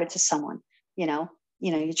describe it to someone, you know,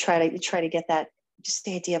 you try to get that, just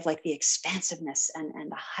the idea of like the expansiveness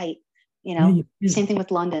and the height, you know. Same thing with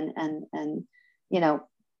London. And, you know,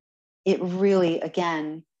 it really,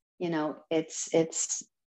 again, you know, it's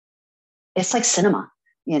like cinema,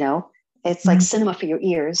 you know, it's like cinema for your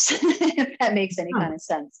ears, if that makes any kind of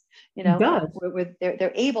sense, you know. Where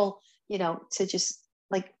they're able, you know, to just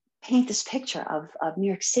like paint this picture of New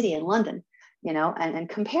York City and London, and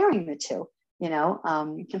comparing the two,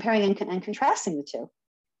 comparing and contrasting the two.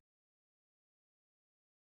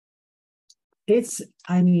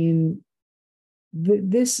 I mean,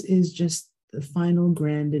 this is just the final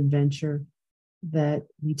grand adventure that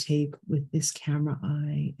we take with this camera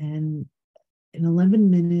eye, and an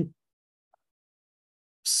 11-minute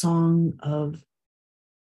song of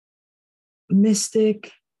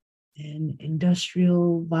mystic and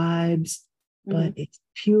industrial vibes, but it's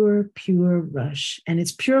pure Rush, and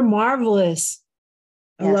it's pure marvelous.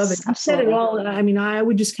 I love it. You said it all. I mean, I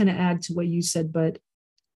would just kind of add to what you said, but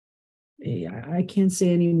I can't say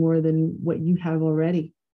any more than what you have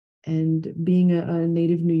already. And being a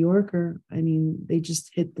native New Yorker, I mean, they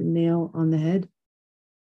just hit the nail on the head.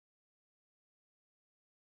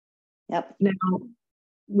 Yep. Now,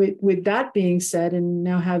 with that being said, and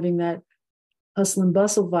now having that hustle and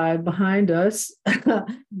bustle vibe behind us,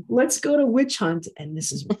 let's go to Witch Hunt. And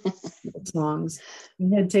this is songs.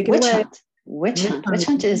 Take it away. Witch Hunt. Witch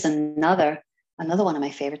Hunt is another one of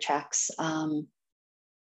my favorite tracks.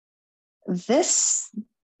 This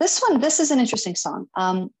is an interesting song.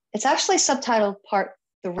 It's actually subtitled Part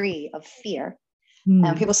 3 of Fear.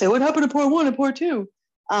 And people say, what happened to Part 1 and Part 2?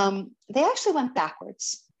 They actually went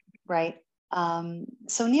backwards, right?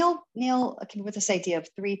 So Neil came up with this idea of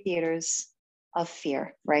 3 theaters of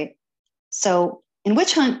fear, right? So in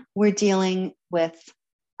Witch Hunt, we're dealing with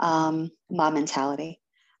mob mentality.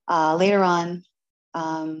 Later on,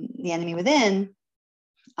 The Enemy Within,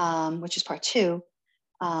 which is Part 2,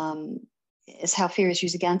 is how fear is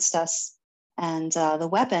used against us. And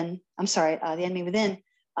the enemy within,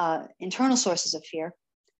 internal sources of fear.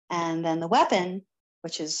 And then the weapon,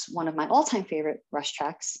 which is one of my all-time favorite Rush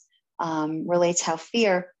tracks, relates how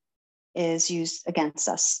fear is used against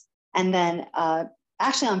us. And then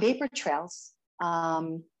actually on Vapor Trails,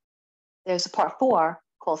 there's a Part 4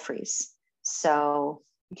 called Freeze. So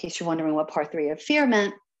in case you're wondering what Part 3 of Fear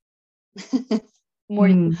meant,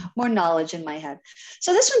 more knowledge in my head.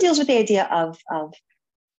 So this one deals with the idea of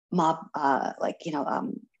mob,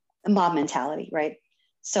 mob mentality, right?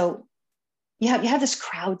 So you have this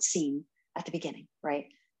crowd scene at the beginning, right?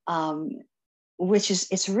 Which is,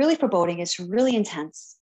 it's really foreboding, it's really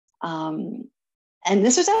intense. And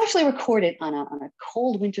this was actually recorded on a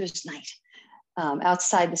cold winter's night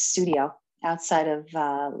outside the studio, outside of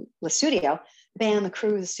the studio. The band, the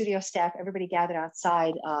crew, the studio staff, everybody gathered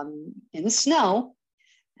outside in the snow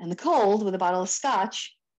and the cold with a bottle of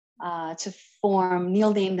scotch to form.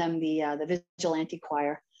 Neil named them the Vigilante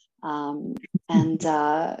Choir,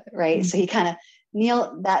 right. So he kind of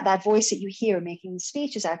that voice that you hear making the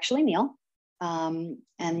speech is actually Neil, and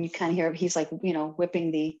you kind of hear he's like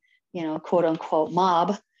whipping the quote unquote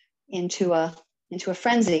mob into a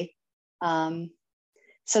frenzy.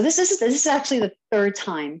 So this is actually the 3rd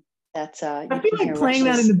time that I feel like playing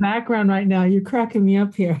that in the background right now. You're cracking me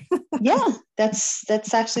up here. Yeah, that's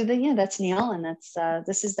actually that's Neil, and that's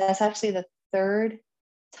actually the 3rd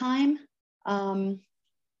time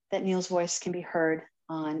that Neil's voice can be heard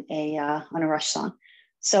on a Rush song.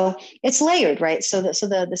 So it's layered, right? So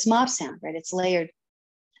this mob sound, right? It's layered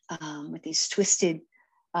with these twisted,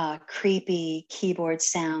 creepy keyboard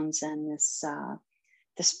sounds and this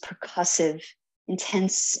percussive,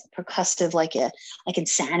 intense percussive, like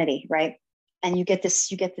insanity, right? And you get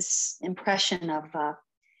this impression of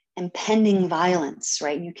impending violence,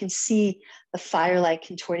 right? And you can see the firelight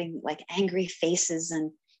contorting like angry faces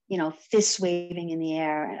and fists waving in the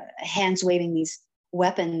air, hands waving these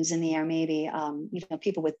weapons in the air, maybe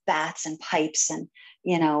people with bats and pipes and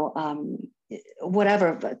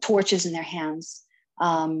whatever, torches in their hands,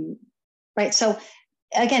 right? So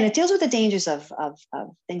again, it deals with the dangers of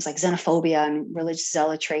things like xenophobia and religious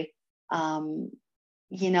zealotry,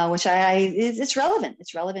 which it's relevant.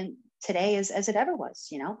 It's relevant today as it ever was.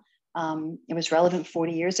 It was relevant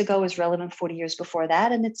 40 years ago. It was relevant 40 years before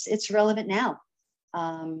that, and it's relevant now.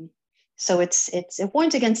 So it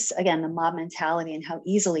warns against, again, the mob mentality and how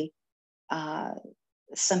easily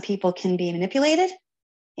some people can be manipulated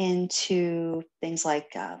into things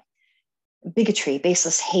like bigotry,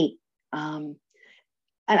 baseless hate. And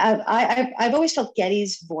I've always felt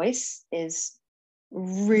Geddy's voice is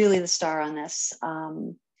really the star on this.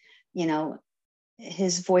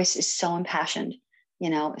 His voice is so impassioned,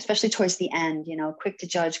 especially towards the end, quick to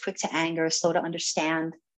judge, quick to anger, slow to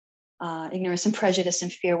understand. Ignorance and prejudice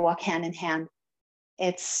and fear walk hand in hand.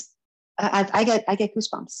 I get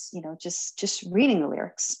goosebumps, just reading the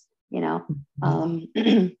lyrics,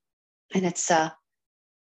 and it's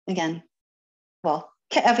again, well,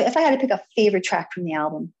 if I had to pick a favorite track from the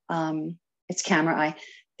album, it's Camera Eye.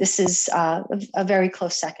 This is a very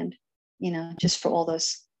close second, just for all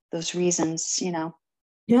those those reasons, Yeah,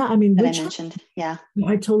 I mean, that I Witch Hunt, mentioned. Yeah.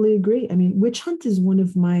 I totally agree. I mean, Witch Hunt is one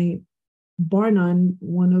of my, bar none,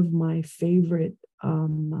 one of my favorite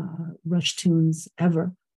Rush tunes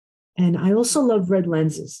ever. And I also love Red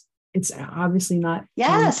Lenses. It's obviously not on.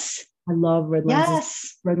 Yes. I love Red Lenses.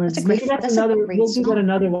 Yes. Red That's a Lenses. great, Maybe that's that's a another. great We'll do that song.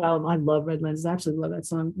 another while. I love Red Lenses. I absolutely love that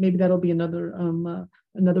song. Maybe that'll be another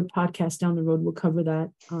podcast down the road. We'll cover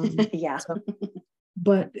that. Yeah. So,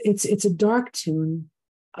 but it's a dark tune,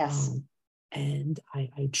 Yes. and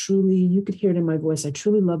I truly, you could hear it in my voice. I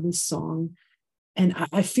truly love this song, and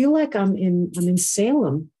I feel like I'm in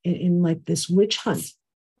Salem in like this witch hunt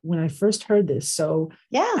when I first heard this. So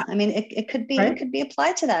Yeah. I mean, it could be, it right, could be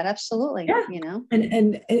applied to that. Absolutely. yeah,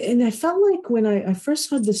 and I felt like when I first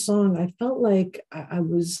heard the song, I felt like I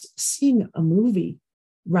was seeing a movie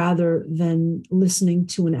rather than listening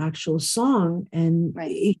to an actual song. And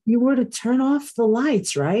Right. if you were to turn off the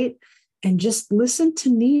lights, right, and just listen to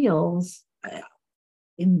Neil's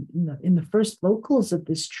in the first vocals of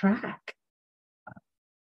this track,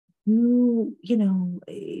 you know,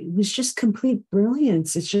 it was just complete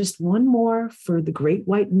brilliance. It's just one more for the Great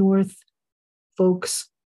White North folks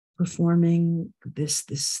performing this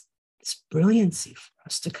brilliancy for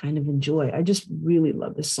us to kind of enjoy. I just really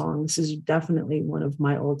love this song. This is definitely one of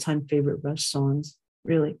my all-time favorite Rush songs.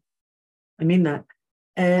 Really, I mean that.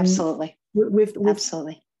 And Absolutely. with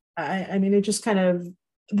Absolutely. I mean, it just kind of,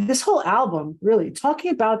 this whole album, really talking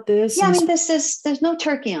about this Yeah. I and mean, there's no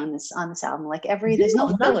turkey on this album. Like there's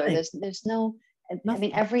no filler. nothing, There's no, I mean,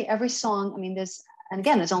 nothing. every song, I mean, and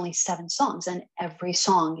again, there's only 7 songs and every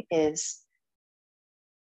song is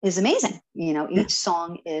amazing. Yeah, Each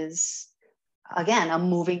song is, again, a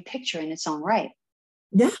moving picture in its own right.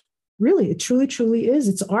 yeah, really, it truly is.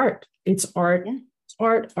 It's art. It's art. Yeah. It's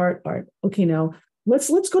art. Okay, now let's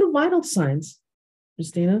go to Vital Signs,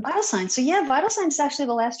 Christina. Vital Signs. So yeah, Vital Signs is actually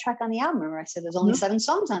the last track on the album. Remember, I said there's only No, 7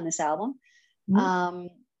 songs on this album. no,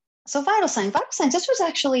 So Vital Signs. This was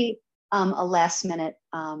actually a last minute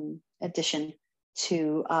addition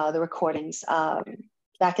to the recordings.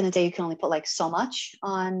 Back in the day, you can only put like so much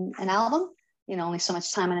on an album. Only so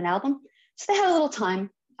much time on an album. So they had a little time,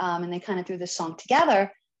 and they kind of threw this song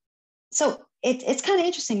together. So it's kind of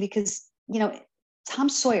interesting because Tom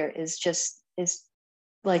Sawyer is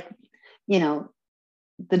like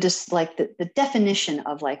the definition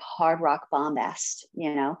of like hard rock bombast,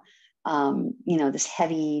 this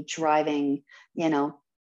heavy driving,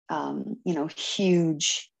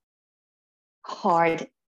 huge hard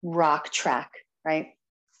rock track, right?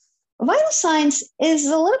 Vital Signs is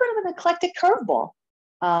a little bit of an eclectic curveball.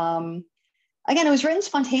 Again, it was written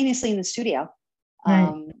spontaneously in the studio,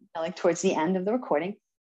 right. like towards the end of the recording.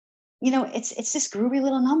 It's this groovy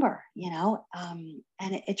little number, and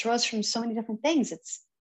it draws from so many different things.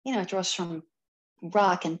 It draws from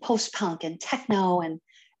rock and post-punk and techno and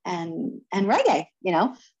reggae,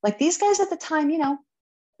 like these guys at the time,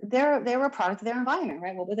 they were a product of their environment,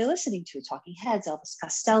 right? What were they listening to? Talking Heads, Elvis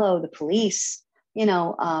Costello, The Police,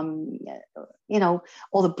 all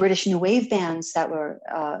the British new wave bands that were,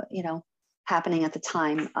 happening at the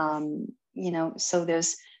time. So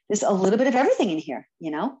there's a little bit of everything in here,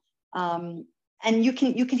 and you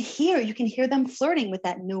can hear them flirting with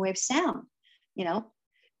that new wave sound.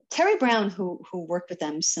 Terry Brown, who worked with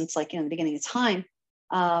them since the beginning of time,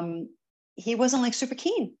 he wasn't like super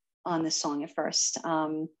keen on this song at first.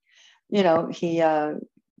 He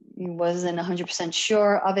wasn't 100%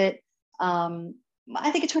 sure of it.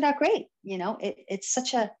 I think it turned out great. It's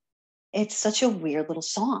such a weird little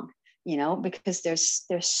song, because there's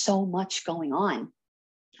so much going on.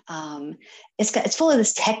 It's full of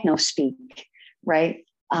this techno speak, right?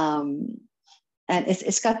 And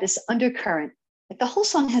it's got this undercurrent. Like the whole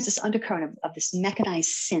song has this undercurrent of this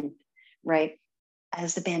mechanized synth, right?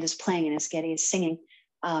 As the band is playing and as Geddy is singing,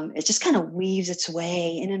 it just kind of weaves its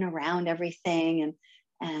way in and around everything,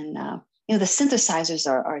 and the synthesizers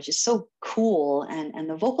are just so cool, and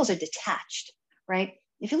the vocals are detached, right?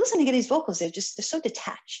 If you listen to Geddy's vocals, they're so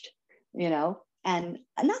detached, and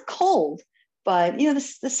not cold, but the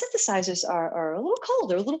synthesizers are a little cold,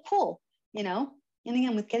 they're a little cool, and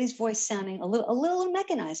again with Geddy's voice sounding a little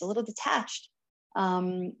mechanized, a little detached.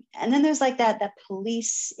 And then there's like that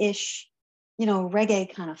Police-ish,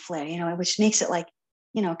 reggae kind of flair, which makes it like,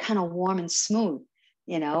 kind of warm and smooth,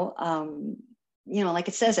 like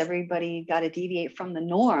it says, everybody got to deviate from the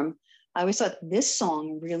norm. I always thought this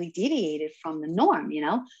song really deviated from the norm,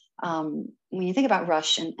 when you think about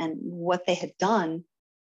Rush and what they had done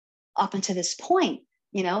up until this point,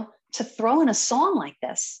 to throw in a song like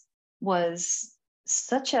this was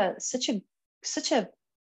such a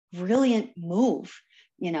brilliant move,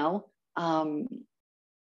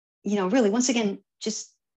 really, once again,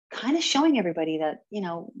 just kind of showing everybody that,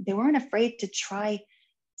 they weren't afraid to try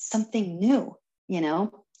something new,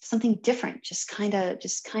 something different, just kind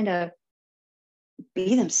of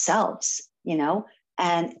be themselves,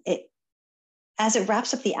 and as it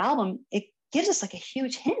wraps up the album, it gives us like a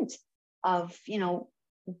huge hint of,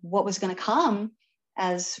 what was going to come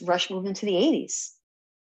as Rush moved into the 80s.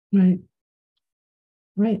 Right.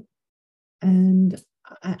 Right. And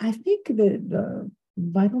I think that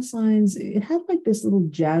Vital Signs, it had like this little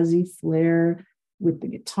jazzy flair with the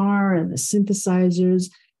guitar and the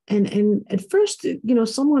synthesizers. And at first,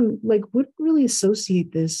 someone like wouldn't really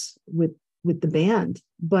associate this with the band,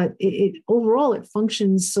 but it overall it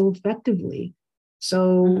functions so effectively.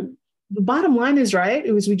 So the bottom line is, right,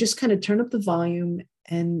 it was, we just kind of turn up the volume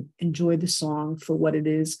and enjoy the song for what it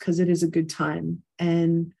is, because it is a good time.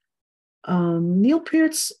 And Neil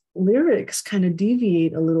Peart's lyrics kind of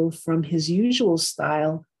deviate a little from his usual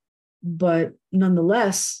style, but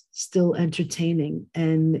nonetheless still entertaining.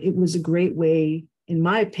 And it was a great way, in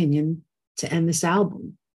my opinion, to end this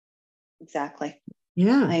album. Exactly.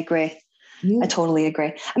 Yeah. I agree. Yeah. I totally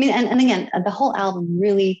agree. I mean, and again, the whole album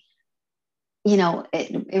really,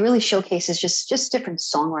 it really showcases just different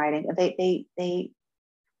songwriting.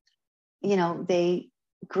 They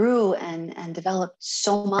grew and developed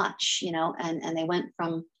so much, and they went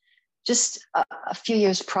from just a few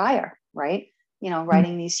years prior, right?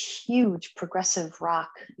 Writing these huge progressive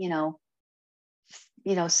rock,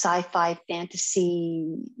 sci-fi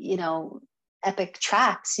fantasy, epic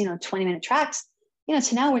tracks, 20-minute tracks,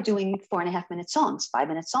 so now we're doing 4.5-minute songs,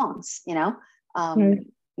 5-minute songs, Right.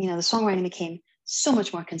 the songwriting became so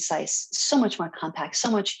much more concise, so much more compact, so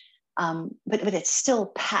much, but it's still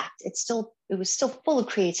packed. It was still full of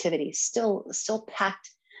creativity, still packed,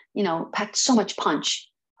 packed so much punch,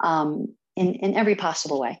 in every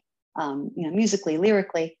possible way, musically,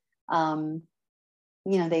 lyrically, they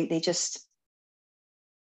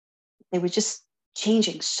were just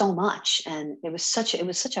changing so much, and it was such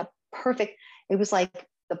a perfect. It was like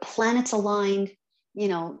the planets aligned,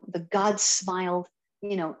 the gods smiled,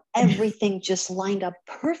 everything just lined up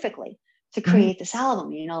perfectly to create this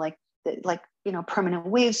album. Permanent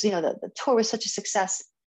Waves. The tour was such a success.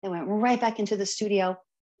 They went right back into the studio,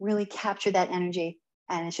 really captured that energy,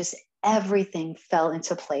 and it's just everything fell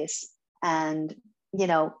into place. And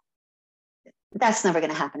that's never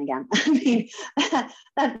going to happen again. I mean,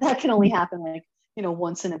 that can only happen like,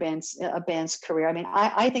 once in a band's career. I mean,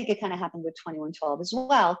 I think it kind of happened with 2112 as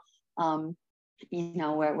well.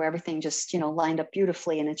 Where everything just, lined up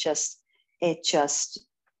beautifully, and it just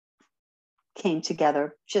came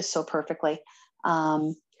together just so perfectly.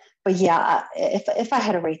 But yeah, if I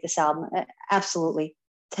had to rate this album, absolutely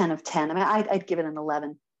 10 of 10. I mean, I'd give it an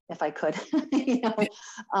 11 if I could.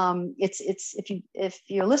 It's if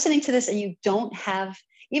you're listening to this and you don't have,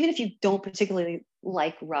 even if you don't particularly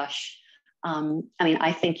like Rush, I mean,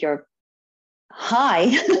 I think you're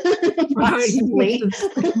high, possibly.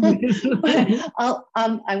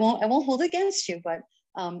 I won't hold it against you, but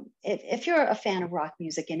if you're a fan of rock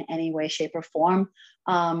music in any way, shape, or form,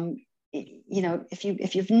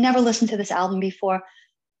 if you've never listened to this album before,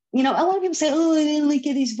 a lot of people say, "Oh, I didn't like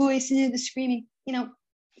Eddie's voice and the screaming."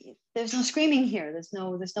 There's no screaming here. There's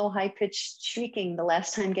no high-pitched shrieking. The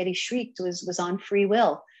last time Geddy shrieked was on Free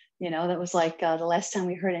Will. That was like the last time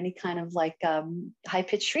we heard any kind of like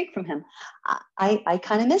high-pitched shriek from him. I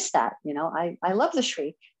kind of miss that. I love the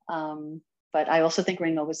shriek. But I also think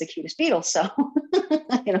Ringo was the cutest Beatle. So,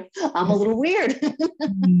 I'm a little weird.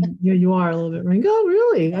 Yeah, you are a little bit Ringo,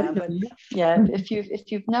 really. Yeah, but yeah, if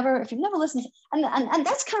you've never listened, and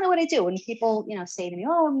that's kind of what I do when people, say to me,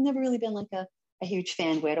 "Oh, I've never really been like a huge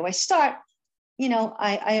fan. Where do I start?"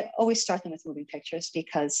 I always start them with moving pictures,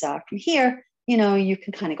 because from here, you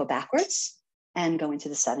can kind of go backwards and go into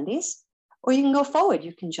the 70s, or you can go forward.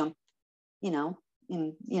 You can jump,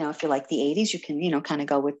 if you like the 80s, you can, kind of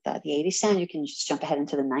go with the 80s sound. You can just jump ahead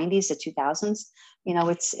into the 90s, the 2000s.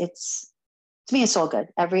 It's to me, it's all good.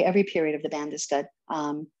 Every period of the band is good.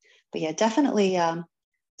 But yeah, definitely a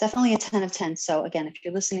 10 of 10. So again, if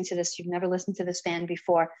you're listening to this, you've never listened to this band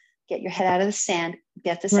before, get your head out of the sand,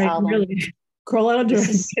 get this album. Really. Crawl out of this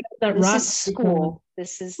is school.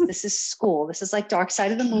 This is school. This is like Dark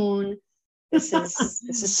Side of the Moon. This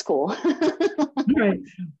is school. Right.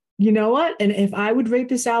 You know what? And if I would rate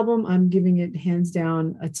this album, I'm giving it hands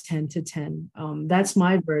down a 10 to 10. That's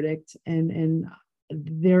my verdict. And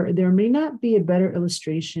there may not be a better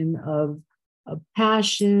illustration of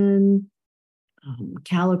passion,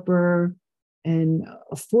 caliber, and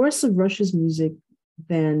a force of Rush's music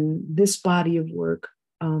than this body of work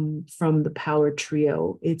from the Power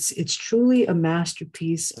Trio. It's truly a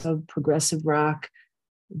masterpiece of progressive rock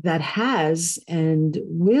that has and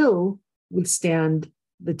will withstand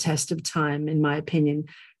the test of time, in my opinion.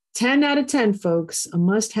 10 out of 10, folks, a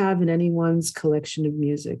must-have in anyone's collection of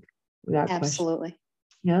music, without question. Absolutely.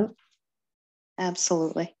 Yeah.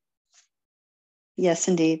 Absolutely. Yes,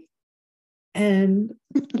 indeed. And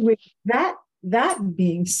with that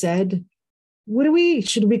being said,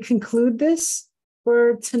 should we conclude this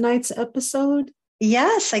for tonight's episode?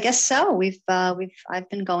 Yes, I guess so. I've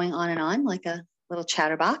been going on and on like a little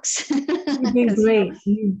chatterbox. You've been great.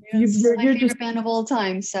 You're my favorite band of all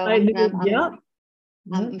time. So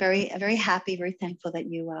I'm very, very happy, very thankful that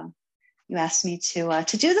you asked me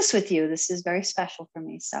to do this with you. This is very special for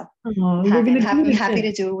me. So I'm happy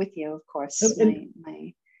to do it with you, of course.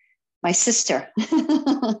 My sister.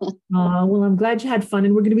 Well, I'm glad you had fun,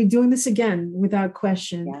 and we're going to be doing this again without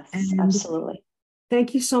question. Yes, absolutely.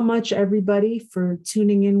 Thank you so much, everybody, for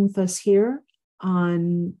tuning in with us here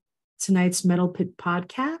on tonight's Metal Pit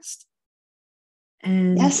podcast.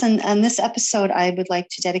 And yes, and this episode, I would like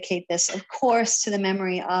to dedicate this, of course, to the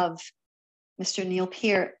memory of Mr. Neil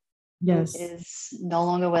Peart, yes, who is no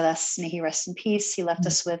longer with us. May he rest in peace. He left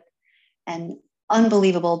us with an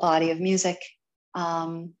unbelievable body of music,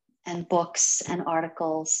 and books and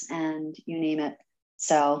articles and you name it.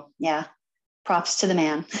 So yeah, props to the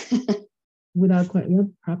man. Without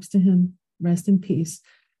question, props to him. Rest in peace.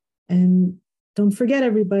 And don't forget,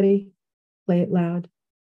 everybody, play it loud.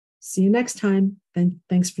 See you next time.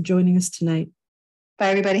 Thanks for joining us tonight. Bye,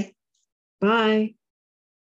 everybody. Bye.